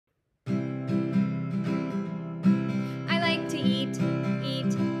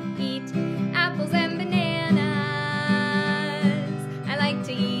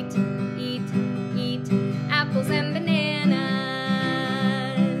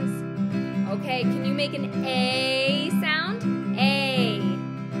Okay, can you make an A sound? A.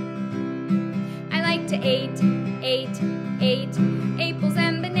 I like to eat apples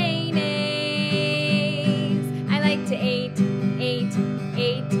and bananas. I like to eat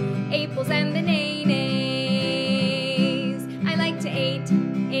apples and bananas. I like to eat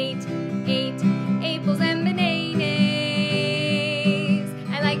apples and bananas.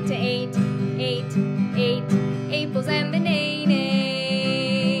 I like to eat apples and bananas.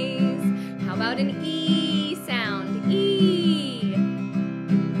 How about an E sound? E.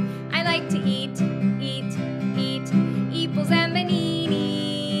 I like to eat apples and bananas.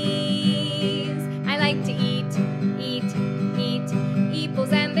 I like to eat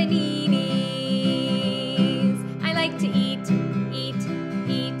apples and bananas. I like to eat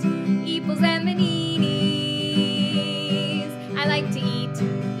apples and bananas. I like to eat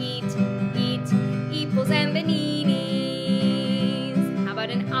apples and bananas. How about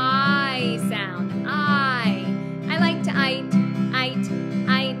an I sound? I. I like to eat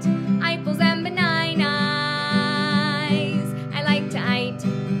apples and bananas. I like to eat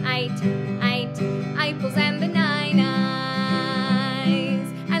apples and bananas.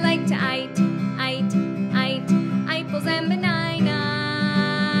 I like to eat apples and bananas.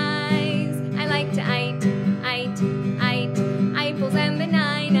 I like to eat apples and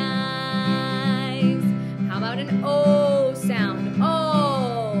bananas. How about an O sound? O.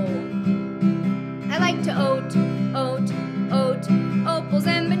 I like to oat apples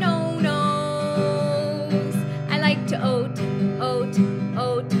and bananas. I like to oat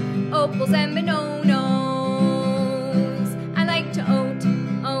apples and bananas. I like to oat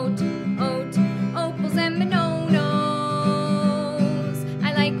apples and bananas. I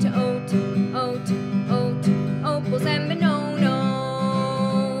like to oat apples and bananas.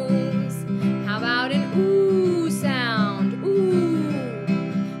 How about an oo sound? Ooh.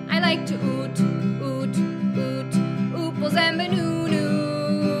 I like to oot apples and bananas.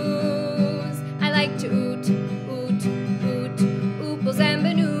 I like to oot apples and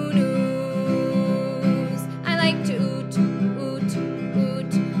bananas. I like to oot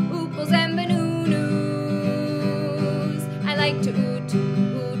apples and bananas. I like to oot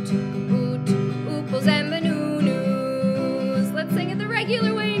apples and bananas. Let's sing it the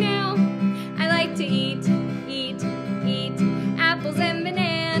regular way now. I like to eat apples and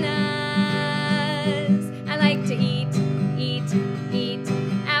bananas. I like to eat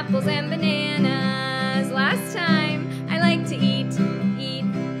apples and bananas. Last time. I like to eat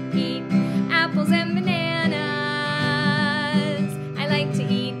apples and bananas. I like to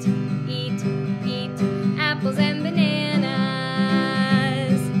eat apples and